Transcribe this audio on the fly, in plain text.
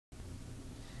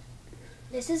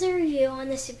This is a review on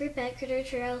the Super Pet Critter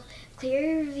Trail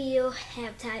Clear View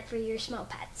habitat for your small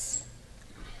pets.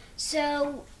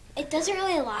 So it doesn't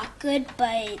really lock good,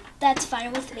 but that's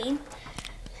fine with me.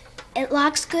 It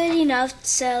locks good enough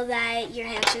so that your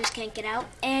hamsters can't get out,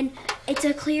 and it's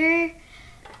a clear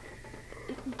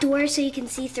door so you can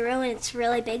see through, and it's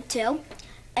really big too.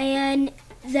 And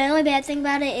the only bad thing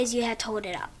about it is you have to hold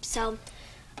it up. So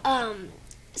I'm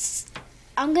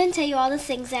going to tell you all the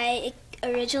things that it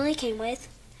originally came with.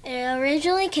 It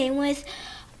originally came with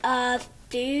a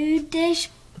food dish,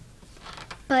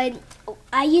 but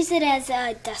I use it as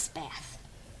a dust bath.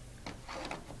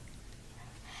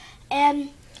 And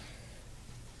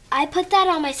I put that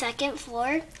on my second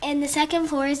floor, and the second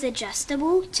floor is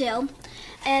adjustable too.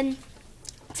 And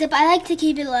so I like to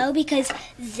keep it low because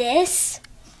this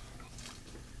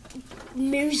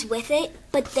moves with it,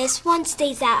 but this one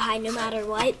stays that high no matter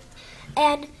what.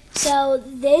 And so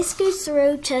this goes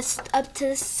through just up to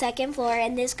the second floor,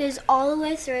 and this goes all the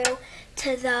way through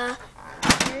to the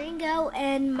go,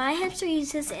 and my hamster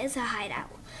uses this as a hideout.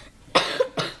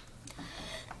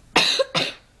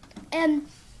 And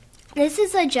this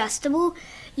is adjustable.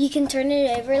 You can turn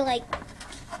it over like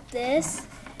this.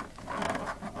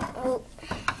 Oh.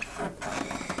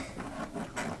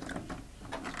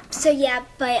 So yeah,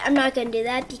 but I'm not going to do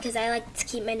that because I like to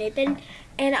keep mine open.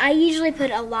 And I usually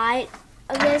put a lot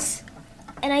of this,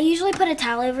 and I usually put a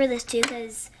towel over this too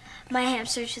because my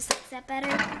hamster just likes that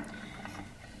better.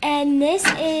 And this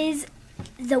is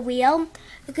the wheel.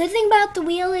 The good thing about the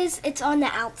wheel is it's on the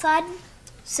outside,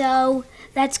 so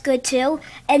that's good too.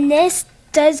 And this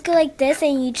does go like this,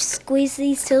 and you just squeeze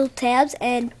these two tabs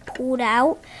and pull it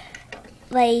out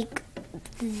like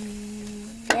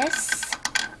this,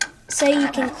 so you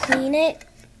can clean it,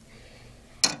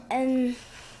 and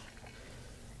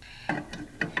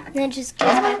then it just goes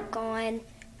back on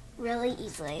really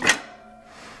easily.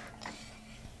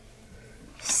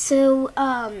 So,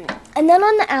 and then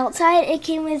on the outside, it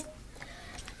came with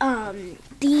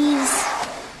these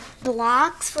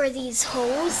blocks for these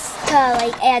holes to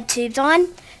like add tubes on.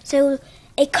 So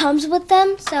it comes with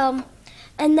them. So,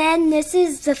 and then this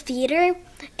is the feeder,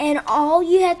 and all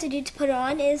you have to do to put it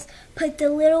on is put the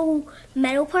little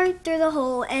metal part through the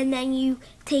hole, and then you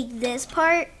take this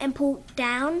part and pull it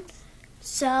down.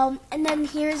 So, and then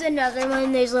here's another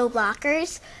one. There's little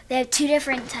blockers. They have two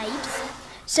different types.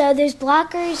 So there's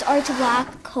blockers are to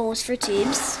block holes for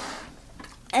tubes.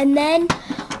 And then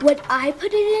what I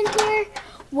put it in here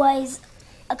was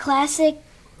a classic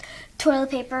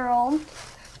toilet paper roll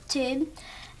tube.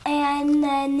 And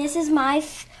then this is my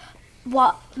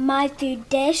food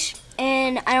dish,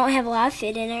 and I don't have a lot of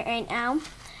food in it right now.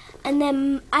 And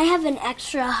then I have an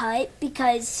extra hut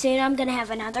because soon I'm going to have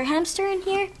another hamster in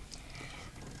here.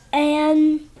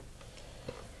 And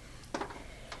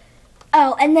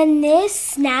oh, and then this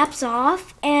snaps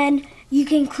off, and you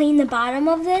can clean the bottom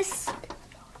of this.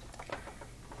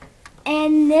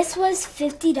 And this was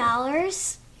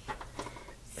 $50.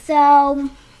 So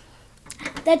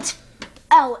that's,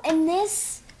 oh, and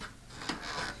this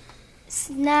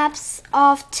snaps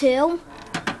off too.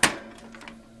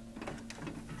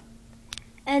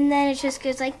 And then it just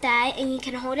goes like that, and you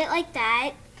can hold it like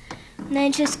that. And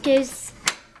then it just goes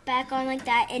back on like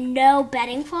that, and no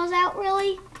bedding falls out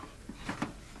really.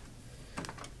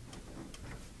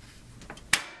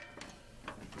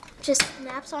 Just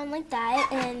snaps on like that,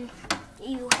 and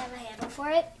you have a handle for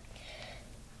it.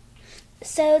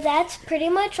 So that's pretty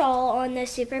much all on the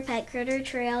Super Pet Critter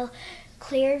Trail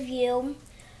Clear View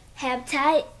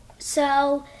habitat.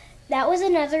 So that was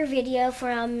another video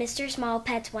from Mr. Small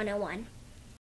Pets 101.